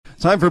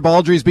Time for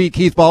Baldrey's Beat.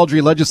 Keith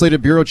Baldrey,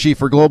 Legislative Bureau Chief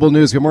for Global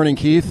News. Good morning,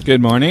 Keith.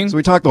 Good morning. So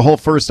we talked the whole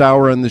first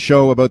hour on the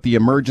show about the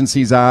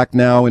Emergencies Act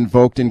now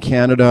invoked in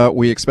Canada.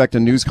 We expect a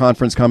news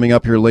conference coming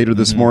up here later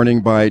this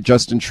morning by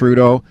Justin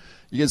Trudeau.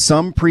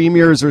 Some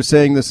premiers are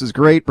saying this is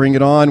great, bring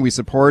it on, we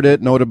support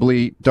it,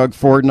 notably Doug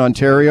Ford in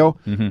Ontario.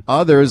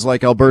 Others,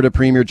 like Alberta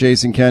Premier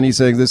Jason Kenney,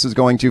 saying this is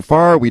going too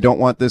far, we don't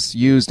want this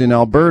used in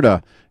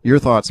Alberta. Your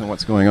thoughts on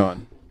what's going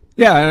on?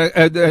 Yeah,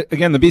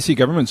 again, the BC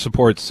government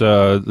supports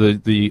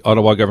the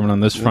Ottawa government on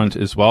this front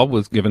as well,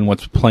 given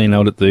what's playing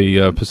out at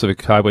the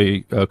Pacific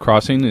Highway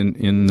crossing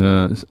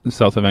in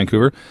south of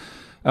Vancouver.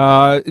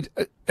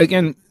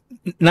 Again,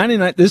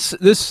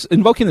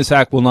 invoking this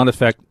act will not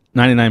affect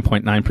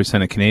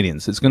 99.9% of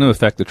Canadians. It's going to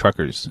affect the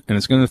truckers, and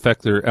it's going to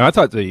affect their. And I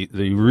thought the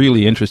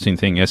really interesting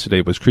thing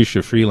yesterday was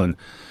Chrystia Freeland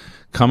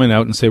coming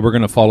out and say we're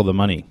going to follow the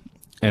money,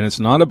 and it's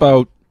not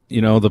about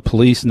the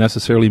police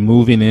necessarily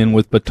moving in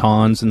with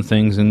batons and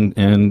things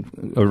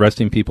and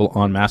arresting people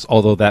en masse,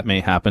 although that may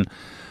happen,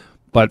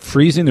 but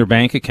freezing their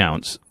bank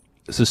accounts,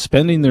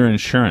 suspending their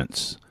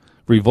insurance,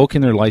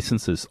 revoking their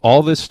licenses.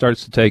 All this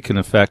starts to take an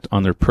effect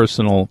on their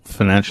personal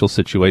financial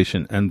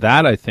situation, and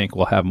that I think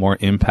will have more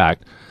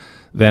impact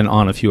than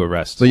on a few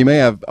arrests. So you may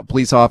have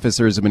police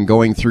officers have been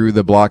going through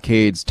the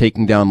blockades,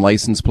 taking down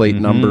license plate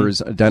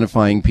numbers,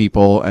 identifying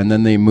people, and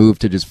then they move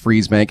to just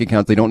freeze bank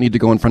accounts. They don't need to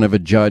go in front of a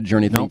judge or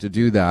anything to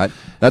do that.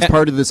 That's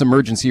part of this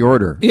emergency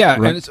order. Yeah,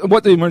 right? And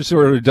what the emergency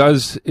order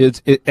does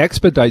is it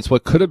expedites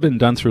what could have been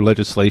done through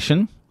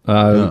legislation,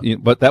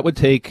 but that would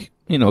take,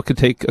 it could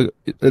take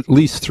at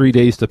least 3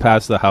 days to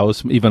pass the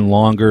House, even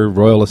longer,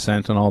 royal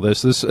assent and all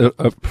this. This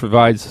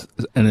provides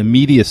an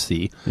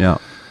immediacy. Yeah.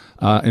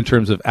 In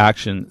terms of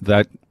action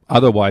that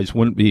otherwise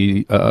wouldn't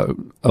be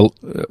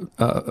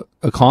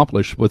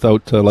accomplished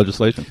without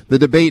legislation. The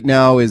debate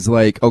now is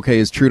like, okay,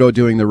 is Trudeau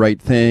doing the right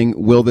thing?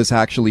 Will this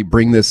actually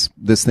bring this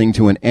thing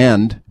to an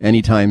end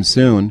anytime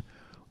soon?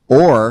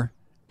 Or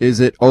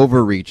is it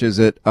overreach? Is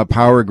it a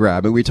power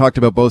grab? And we talked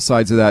about both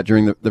sides of that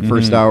during the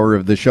first hour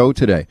of the show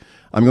today.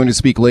 I'm going to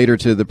speak later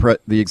to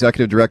the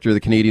executive director of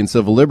the Canadian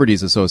Civil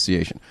Liberties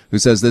Association, who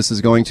says this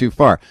is going too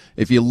far.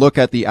 If you look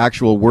at the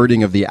actual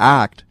wording of the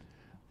act,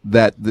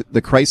 that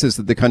the crisis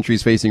that the country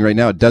is facing right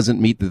now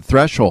doesn't meet the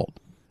threshold.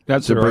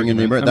 That's to bring in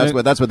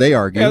the that's what they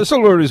argue. Yeah, the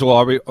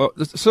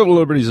Civil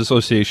Liberties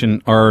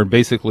Association are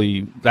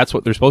basically that's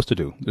what they're supposed to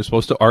do. They're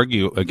supposed to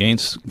argue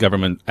against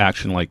government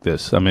action like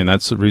this. I mean,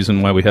 that's the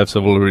reason why we have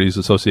civil liberties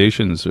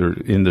associations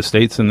in the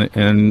States and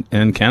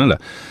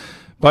Canada.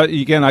 But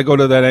again, I go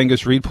to that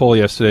Angus Reid poll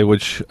yesterday,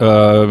 which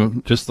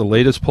just the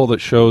latest poll that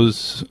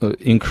shows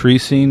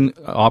increasing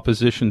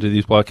opposition to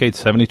these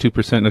blockades.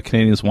 72% of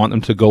Canadians want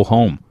them to go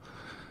home.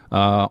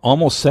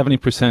 Almost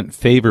 70%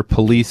 favor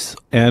police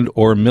and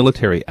or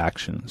military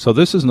action. So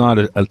this is not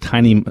a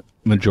tiny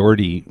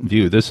majority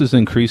view. This is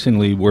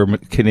increasingly where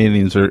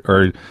Canadians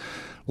are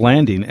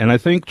landing. And I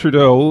think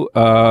Trudeau,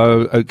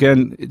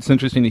 again, it's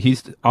interesting.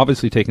 He's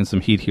obviously taken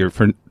some heat here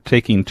for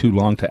taking too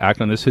long to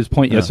act on this. His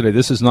point yesterday,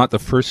 this is not the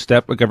first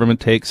step a government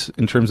takes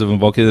in terms of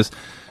invoking this,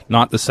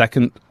 not the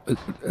second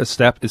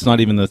step. It's not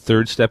even the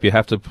third step. You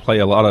have to play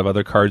a lot of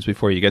other cards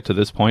before you get to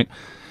this point.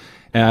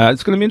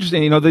 It's going to be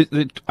interesting.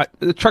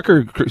 The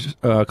trucker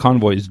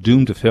convoy is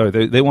doomed to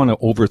failure. They want to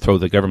overthrow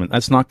the government.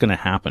 That's not going to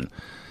happen.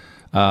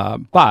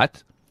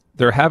 But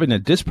they're having a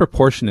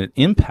disproportionate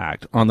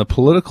impact on the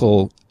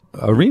political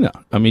arena.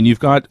 I mean, you've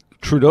got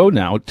Trudeau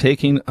now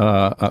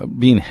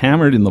being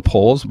hammered in the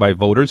polls by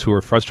voters who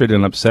are frustrated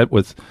and upset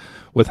with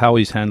how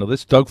he's handled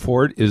this. Doug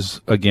Ford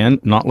is,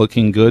 again, not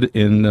looking good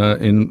in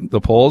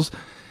the polls.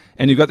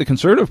 And you've got the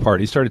Conservative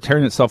Party started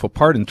tearing itself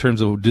apart in terms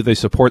of do they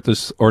support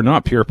this or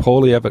not. Pierre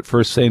Poilievre at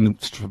first saying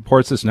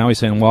supports this. Now he's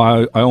saying,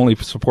 well, I only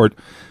support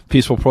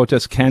peaceful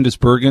protests. Candice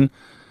Bergen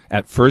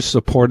at first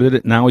supported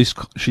it. Now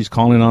she's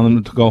calling on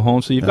them to go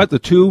home. So you've got the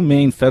two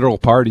main federal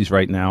parties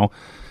right now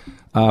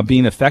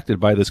being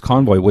affected by this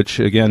convoy, which,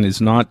 again,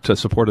 is not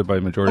supported by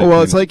a majority.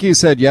 Well, it's like you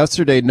said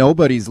yesterday,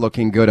 nobody's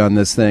looking good on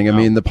this thing. I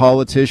mean, the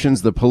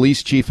politicians, the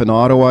police chief in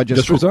Ottawa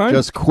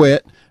just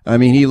quit. I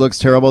mean, he looks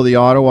terrible. The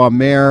Ottawa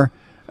mayor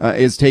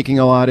is taking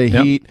a lot of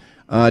heat.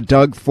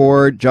 Doug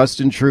Ford,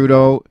 Justin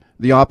Trudeau,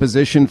 the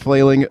opposition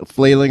flailing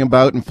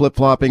about and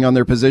flip-flopping on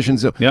their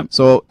positions.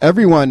 So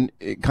everyone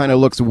kind of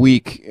looks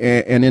weak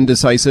and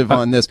indecisive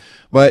on this.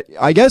 But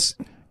I guess,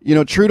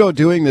 Trudeau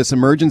doing this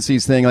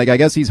emergencies thing, I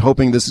guess he's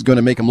hoping this is going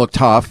to make him look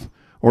tough,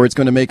 or it's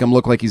going to make him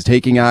look like he's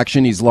taking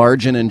action. He's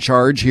large and in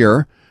charge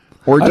here.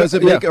 Or does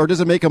it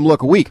make him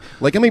look weak?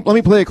 Like, let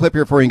me play a clip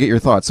here for you and get your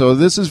thoughts. So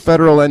this is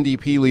federal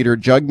NDP leader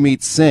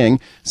Jagmeet Singh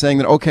saying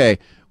that, okay,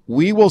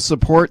 we will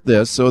support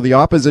this. So the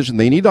opposition,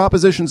 they need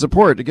opposition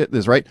support to get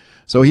this, right?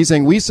 So he's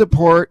saying we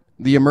support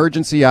the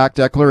Emergency Act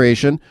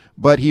declaration,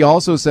 but he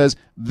also says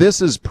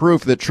this is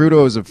proof that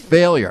Trudeau is a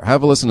failure.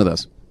 Have a listen to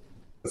this.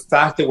 The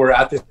fact that we're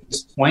at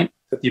this point,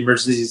 that the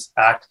Emergencies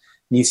Act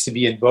needs to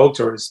be invoked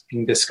or is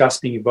being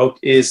discussed, being invoked,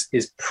 is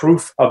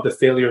proof of the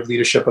failure of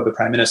leadership of the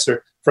Prime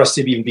Minister for us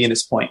to even be in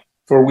this point.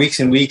 For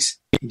weeks and weeks,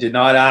 he did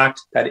not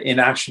act. That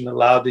inaction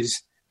allowed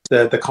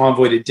the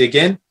convoy to dig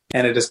in.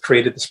 and it has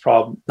created this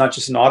problem, not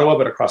just in Ottawa,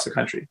 but across the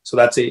country. So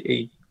that's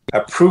a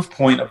proof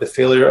point of the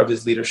failure of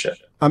his leadership.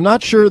 I'm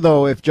not sure,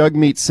 though, if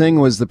Jagmeet Singh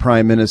was the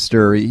prime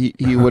minister, he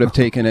would have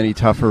taken any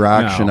tougher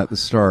action at the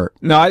start.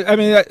 No, I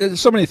mean,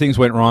 so many things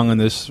went wrong on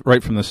this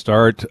right from the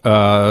start.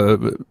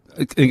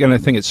 Again, I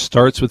think it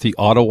starts with the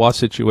Ottawa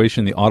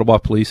situation, the Ottawa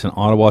police and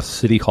Ottawa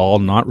City Hall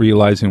not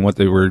realizing what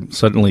they were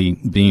suddenly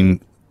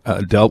being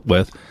dealt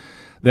with.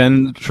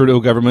 Then Trudeau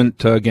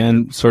government,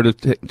 again, sort of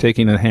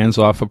taking a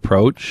hands-off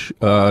approach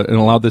and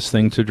allowed this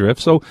thing to drift.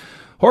 So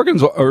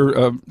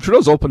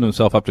Trudeau's opened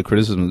himself up to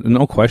criticism,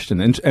 no question.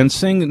 And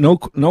Singh,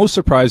 no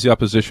surprise, the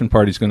opposition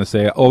party is going to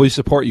say, "Oh, we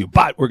support you,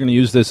 but we're going to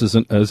use this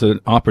as an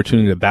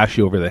opportunity to bash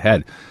you over the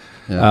head."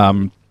 Yeah.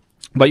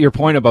 But your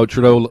point about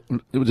Trudeau,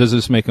 does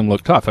this make him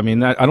look tough? I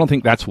mean, I don't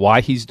think that's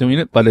why he's doing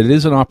it, but it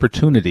is an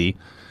opportunity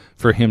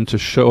for him to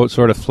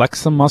sort of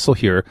flex some muscle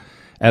here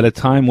at a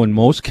time when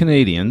most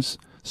Canadians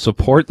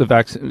support the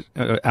vaccine.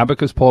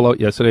 Abacus poll out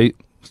yesterday,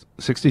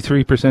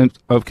 63%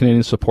 of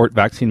Canadians support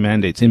vaccine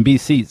mandates. In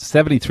BC,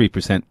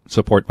 73%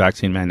 support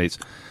vaccine mandates.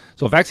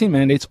 So vaccine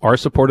mandates are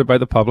supported by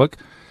the public.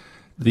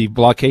 The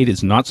blockade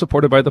is not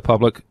supported by the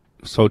public.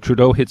 So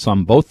Trudeau hits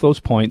on both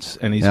those points,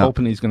 and he's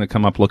hoping he's going to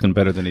come up looking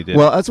better than he did.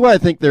 Well, that's why I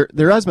think there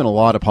has been a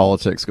lot of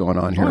politics going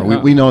on here.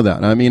 We know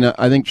that. I mean,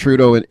 I think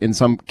Trudeau, in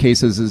some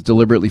cases, has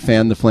deliberately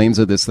fanned the flames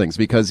of this thing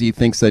because he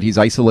thinks that he's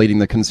isolating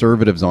the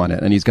Conservatives on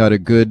it, and he's got a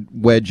good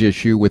wedge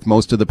issue with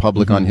most of the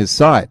public on his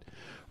side,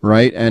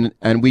 right?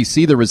 And we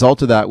see the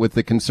result of that with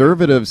the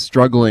Conservatives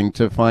struggling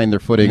to find their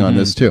footing on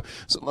this too.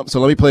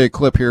 So let me play a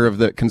clip here of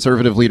the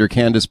Conservative leader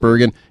Candice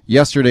Bergen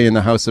yesterday in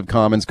the House of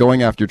Commons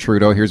going after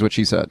Trudeau. Here's what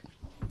she said.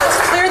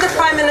 It's clear the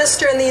Prime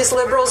Minister and these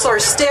Liberals are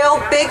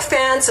still big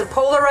fans of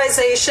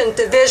polarization,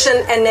 division,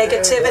 and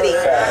negativity.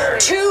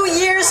 2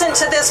 years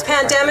into this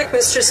pandemic,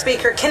 Mr.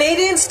 Speaker,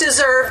 Canadians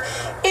deserve,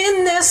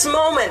 in this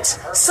moment,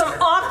 some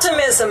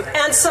optimism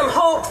and some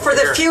hope for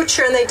the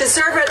future, and they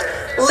deserve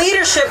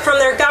leadership from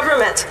their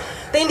government.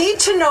 They need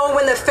to know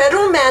when the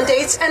federal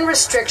mandates and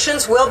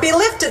restrictions will be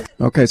lifted.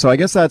 Okay, so I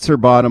guess that's her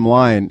bottom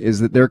line,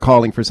 is that they're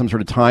calling for some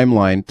sort of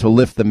timeline to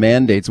lift the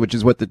mandates, which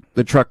is what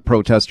the truck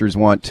protesters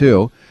want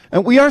too.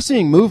 And we are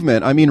seeing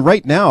movement. I mean,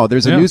 right now,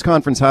 there's a news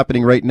conference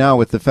happening right now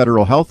with the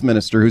federal health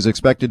minister who's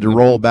expected to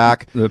roll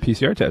back the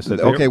PCR test.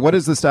 Okay, what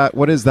is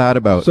what is that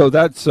about? So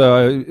that's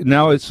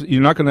now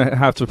you're not going to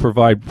have to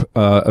provide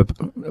a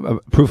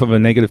proof of a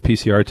negative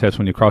PCR test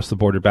when you cross the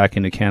border back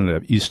into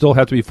Canada. You still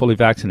have to be fully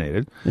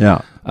vaccinated.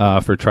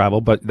 For travel,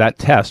 but that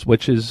test,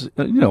 which is,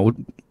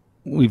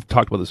 we've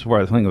talked about this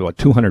before, I think about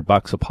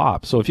 $200 a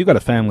pop. So if you've got a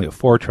family of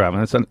 4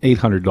 traveling, that's an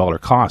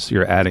 $800 cost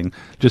you're adding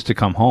just to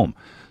come home.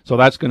 So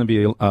that's going to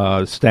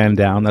be stand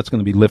down. That's going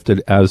to be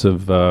lifted as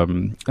of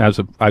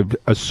I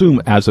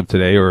assume as of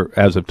today or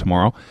as of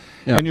tomorrow.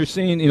 Yeah. And you're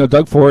seeing,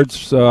 Doug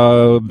Ford's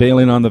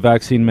bailing on the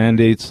vaccine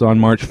mandates on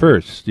March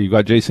 1st. You've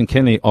got Jason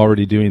Kenney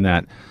already doing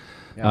that.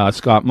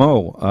 Scott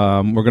Moe.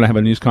 We're going to have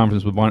a news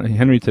conference with Bonnie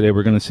Henry today.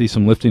 We're going to see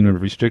some lifting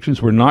of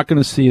restrictions. We're not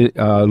going to see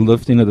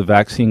lifting of the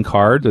vaccine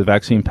card, the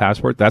vaccine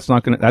passport. That's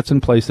in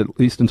place at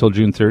least until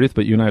June 30th.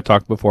 But you and I have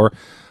talked before.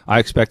 I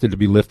expect it to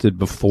be lifted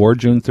before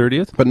June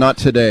 30th. But not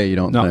today, you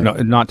don't think? No,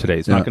 not today.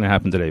 It's not going to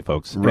happen today,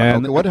 folks. Right.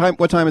 And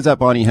what time is that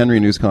Bonnie Henry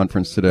news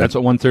conference today? That's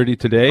at 1:30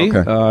 today.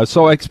 Okay.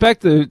 So I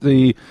expect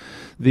the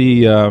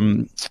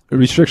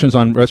restrictions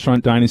on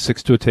restaurant dining,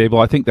 6 to a table,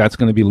 I think that's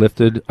going to be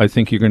lifted. I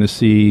think you're going to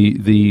see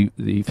the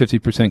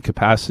 50%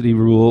 capacity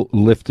rule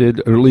lifted,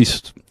 or at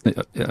least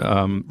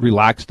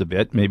relaxed a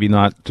bit, maybe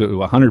not to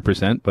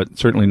 100%, but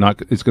certainly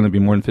not. It's going to be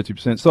more than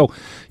 50%. So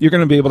you're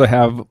going to be able to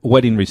have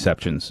wedding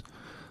receptions,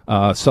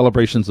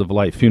 celebrations of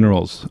life,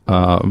 funerals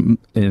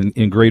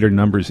in greater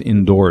numbers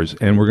indoors,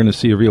 and we're going to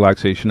see a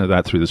relaxation of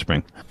that through the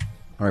spring.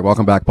 All right,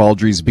 welcome back.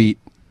 Baldrey's Beat.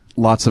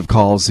 Lots of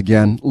calls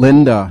again.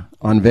 Linda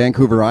on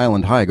Vancouver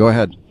Island. Hi, go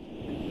ahead.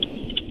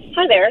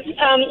 Hi there.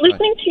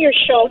 Listening to your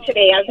show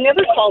today, I've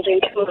never called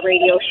into a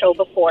radio show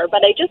before,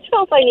 but I just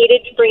felt I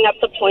needed to bring up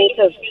the point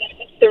of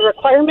the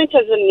requirement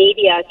of the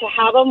media to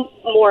have a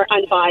more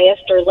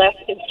unbiased or less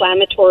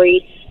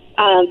inflammatory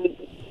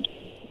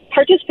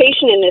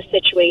participation in this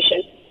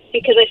situation,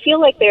 because I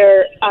feel like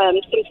there are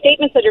some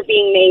statements that are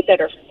being made that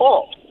are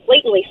false,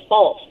 blatantly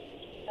false.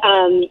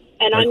 And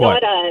like I'm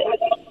what?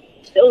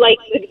 Not like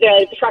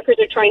the truckers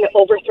are trying to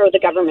overthrow the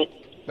government.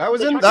 That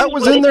was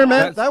in their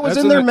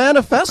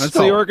manifesto. That's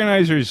the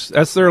organizers.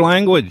 That's their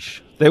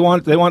language. They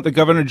want the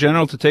Governor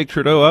General to take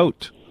Trudeau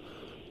out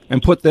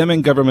and put them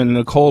in government in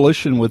a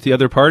coalition with the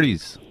other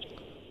parties.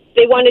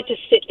 They wanted to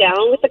sit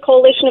down with the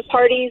coalition of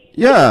parties.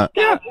 Yeah.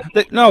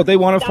 They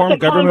want to form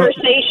government. That's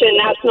a conversation.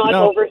 That's not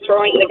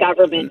overthrowing the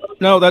government.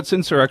 No, that's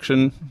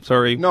insurrection.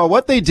 Sorry. No,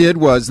 what they did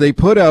was they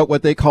put out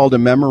what they called a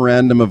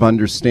memorandum of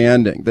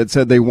understanding that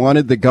said they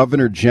wanted the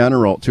Governor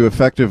General to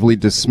effectively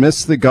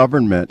dismiss the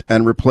government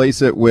and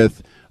replace it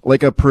with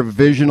like a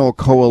provisional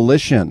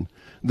coalition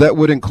that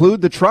would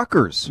include the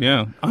truckers.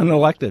 Yeah,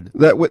 unelected.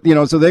 That would,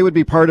 so they would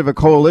be part of a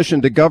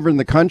coalition to govern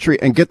the country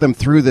and get them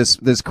through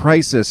this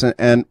crisis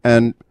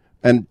and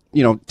and,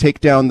 take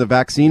down the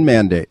vaccine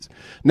mandates.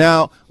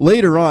 Now,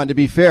 later on, to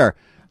be fair,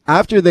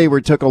 after they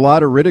took a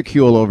lot of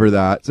ridicule over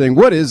that, saying,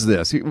 what is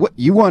this?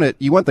 You want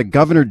the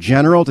governor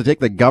general to take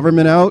the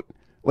government out?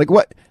 Like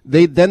what?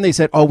 They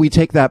said, oh, we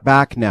take that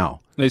back now.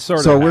 They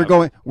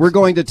we're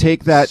going to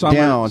take that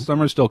down.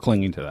 Some are still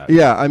clinging to that.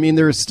 Yeah, I mean,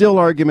 there are still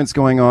arguments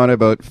going on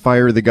about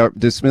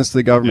dismiss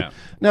the government.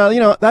 Yeah.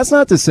 Now, that's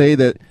not to say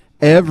that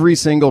every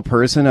single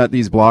person at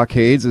these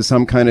blockades is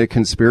some kind of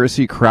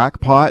conspiracy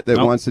crackpot that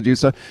wants to do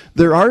stuff.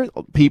 There are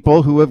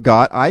people who have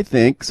got, I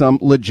think, some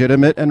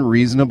legitimate and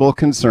reasonable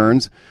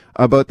concerns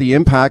about the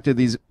impact of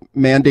these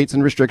mandates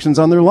and restrictions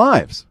on their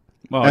lives.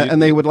 Well,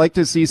 and they would like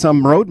to see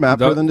some roadmap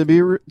for them to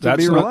be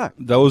relaxed.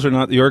 Those are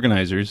not the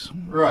organizers.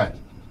 Right.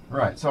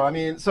 So,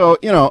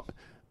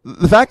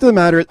 the fact of the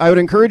matter is, I would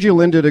encourage you,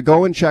 Linda, to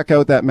go and check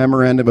out that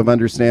memorandum of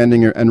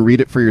understanding and read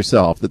it for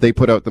yourself that they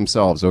put out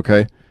themselves,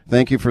 okay?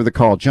 Thank you for the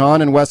call.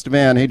 John in West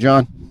Van. Hey,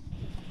 John.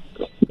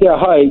 Yeah,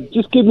 hi.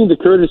 Just give me the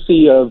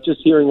courtesy of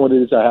just hearing what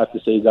it is I have to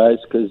say, guys,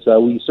 because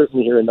we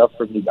certainly hear enough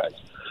from you guys.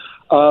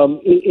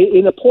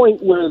 In a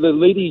point where the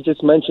lady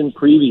just mentioned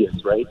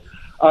previous, right?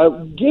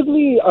 Give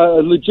me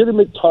a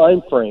legitimate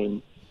time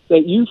frame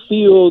that you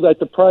feel that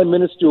the Prime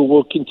Minister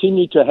will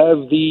continue to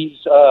have these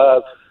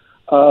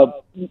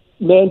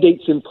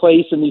mandates in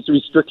place and these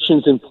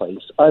restrictions in place.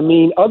 I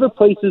mean, other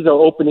places are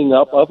opening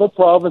up, other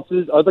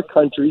provinces, other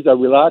countries are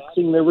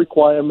relaxing their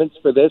requirements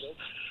for this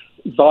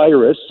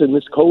virus and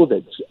this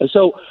COVID.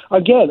 So,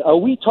 again, are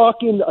we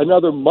talking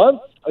another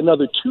month,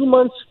 another 2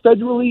 months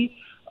federally?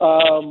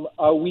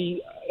 Are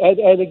we?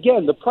 And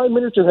again, the Prime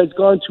Minister has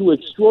gone to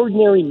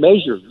extraordinary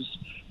measures,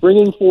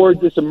 bringing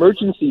forward this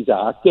Emergencies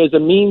Act as a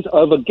means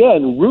of,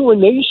 again,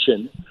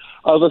 ruination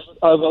of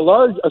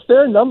a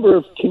fair number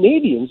of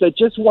Canadians that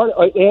just want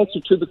an answer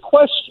to the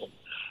question.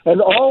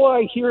 And all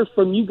I hear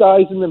from you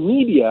guys in the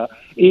media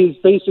is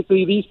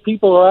basically these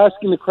people are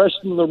asking the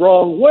question the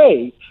wrong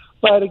way.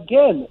 But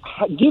again,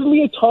 give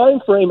me a time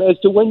frame as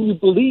to when you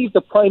believe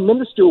the Prime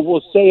Minister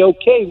will say,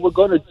 okay, we're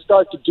going to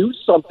start to do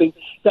something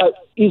that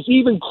is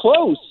even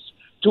close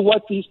to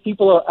what these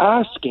people are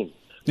asking.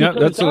 Yeah,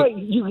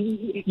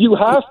 you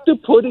have to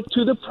put it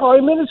to the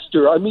Prime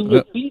Minister. I mean,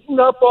 you're beating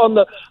up on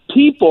the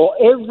people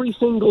every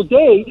single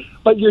day,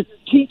 but you're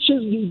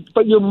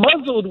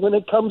muzzled when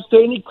it comes to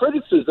any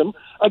criticism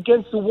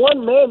against the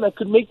one man that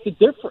could make the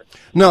difference.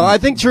 No, I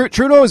think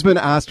Trudeau has been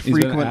asked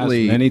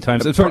frequently, many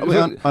times. To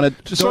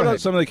sort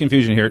out some of the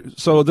confusion here.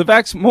 So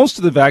most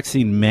of the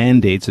vaccine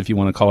mandates, if you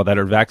want to call it that,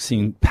 or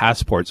vaccine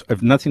passports,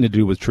 have nothing to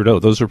do with Trudeau.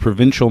 Those are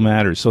provincial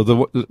matters.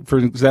 So, for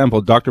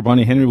example, Dr.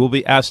 Bonnie Henry will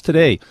be asked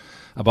today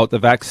about the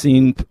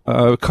vaccine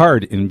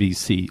card in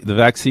BC, the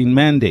vaccine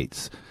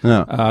mandates.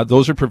 Yeah.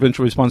 Those are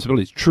provincial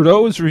responsibilities.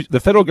 The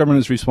federal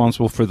government is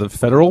responsible for the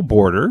federal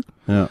border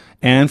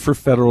and for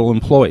federal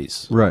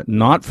employees, right?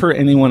 Not for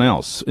anyone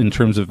else in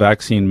terms of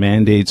vaccine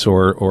mandates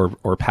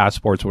or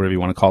passports, whatever you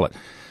want to call it.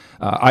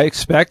 I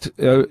expect,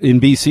 in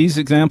BC's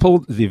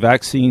example, the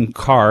vaccine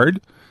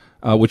card,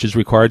 which is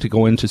required to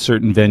go into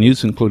certain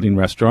venues, including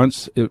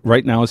restaurants,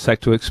 right now is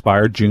set to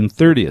expire June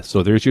 30th.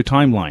 So there's your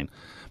timeline.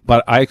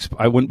 But I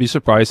wouldn't be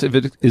surprised if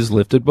it is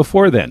lifted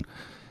before then.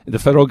 The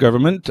federal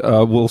government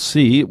will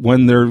see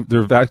when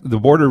the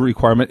border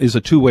requirement is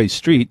a two-way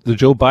street. The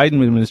Joe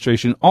Biden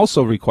administration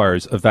also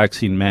requires a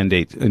vaccine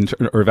mandate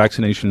or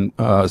vaccination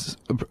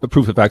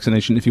proof of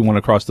vaccination if you want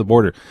to cross the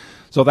border.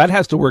 So that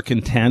has to work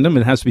in tandem.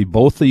 It has to be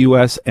both the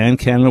U.S. and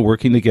Canada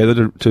working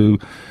together to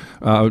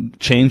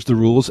change the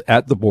rules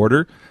at the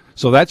border.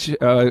 So that's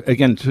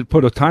again, to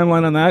put a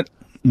timeline on that.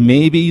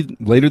 Maybe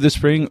later this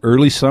spring,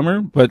 early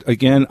summer, but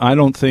again, I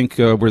don't think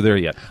we're there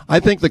yet. I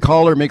think the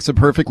caller makes a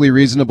perfectly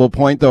reasonable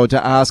point, though,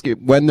 to ask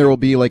when there will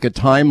be like a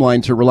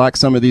timeline to relax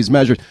some of these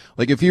measures.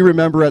 Like if you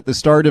remember at the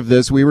start of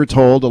this, we were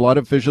told, a lot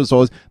of officials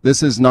told us,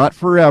 this is not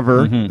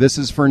forever, this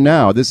is for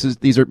now.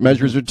 These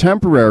measures are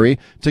temporary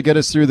to get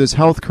us through this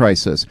health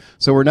crisis.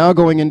 So we're now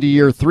going into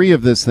year 3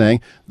 of this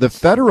thing. The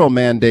federal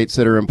mandates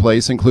that are in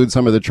place include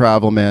some of the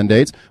travel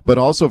mandates, but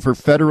also for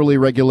federally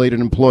regulated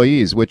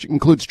employees, which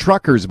includes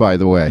truckers, by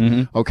the way.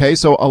 Okay,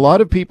 so a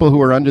lot of people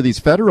who are under these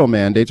federal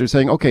mandates are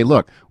saying, okay,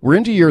 look, we're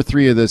into year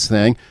 3 of this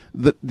thing.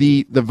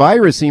 The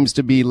virus seems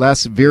to be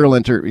less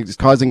virulent or is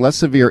causing less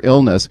severe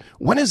illness.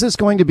 When is this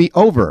going to be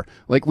over?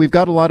 Like, we've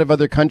got a lot of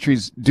other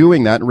countries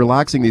doing that and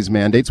relaxing these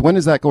mandates. When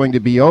is that going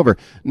to be over?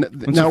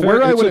 It's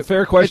a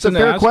fair question.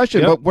 It's a fair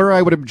question, but where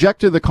I would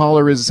object to the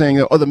caller is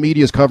saying, oh, the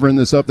media's covering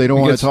this up. They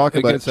don't want to talk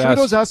about it.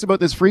 Trudeau's asked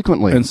about this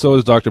frequently. And so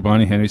is Dr.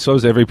 Bonnie Henry. So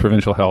is every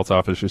provincial health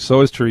officer.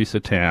 So is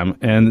Theresa Tam.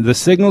 And the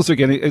signals are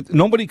getting,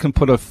 nobody can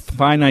put a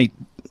finite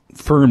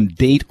firm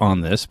date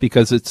on this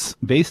because it's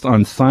based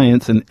on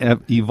science and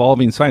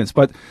evolving science.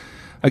 But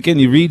again,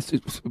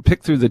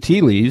 pick through the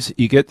tea leaves,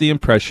 you get the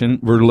impression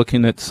we're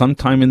looking at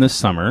sometime in the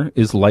summer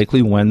is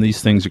likely when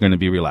these things are going to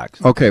be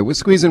relaxed. Okay, we'll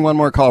squeeze in one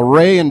more call.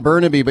 Ray in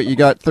Burnaby, but you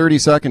got 30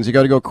 seconds. You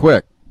got to go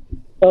quick.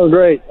 Oh,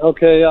 great.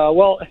 Okay.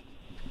 Well,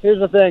 here's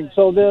the thing.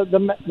 So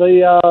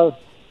the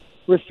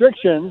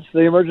restrictions,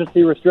 the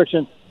emergency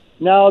restrictions,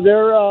 now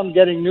they're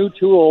getting new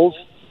tools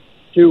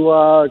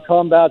to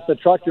combat the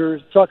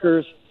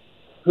truckers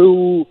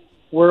who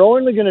were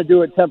only going to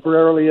do it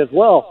temporarily as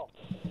well.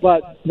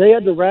 But they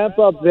had to ramp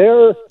up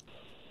their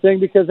thing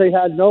because they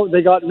got no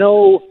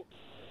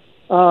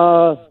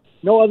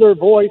other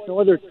voice, no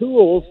other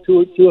tools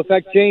to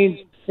affect change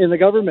in the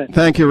government.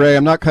 Thank you, Ray.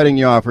 I'm not cutting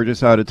you off. We're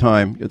just out of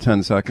time. You got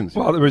 10 seconds.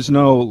 Well, there was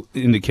no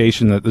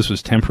indication that this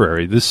was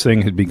temporary. This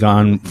thing had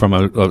begun from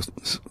a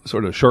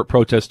sort of short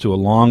protest to a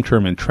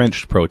long-term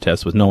entrenched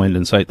protest with no end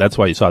in sight. That's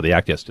why you saw the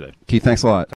act yesterday. Keith, thanks a lot.